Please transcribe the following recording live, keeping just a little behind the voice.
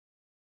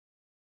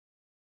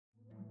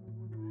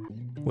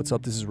What's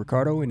up, this is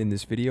Ricardo, and in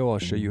this video I'll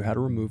show you how to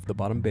remove the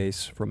bottom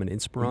base from an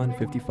Inspiron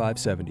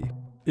 5570.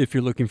 If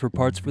you're looking for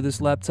parts for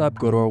this laptop,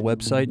 go to our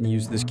website and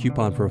use this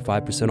coupon for a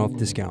 5% off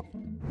discount.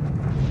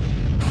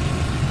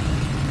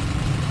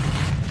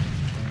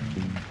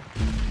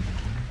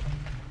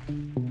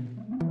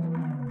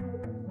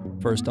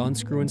 First,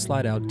 unscrew and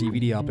slide out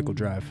DVD optical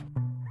drive.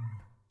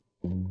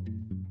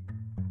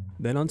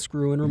 Then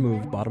unscrew and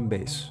remove bottom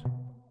base.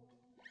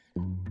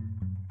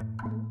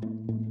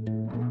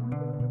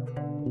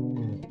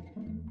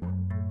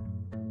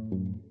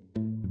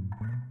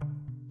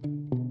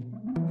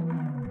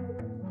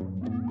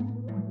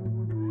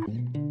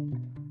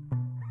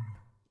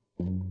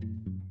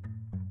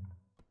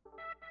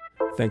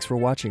 Thanks for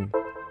watching.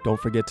 Don't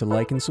forget to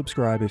like and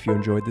subscribe if you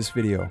enjoyed this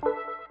video.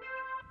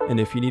 And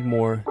if you need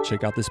more,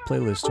 check out this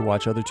playlist to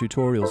watch other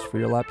tutorials for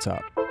your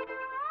laptop.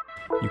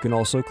 You can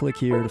also click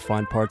here to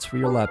find parts for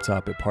your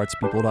laptop at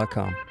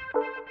partspeople.com.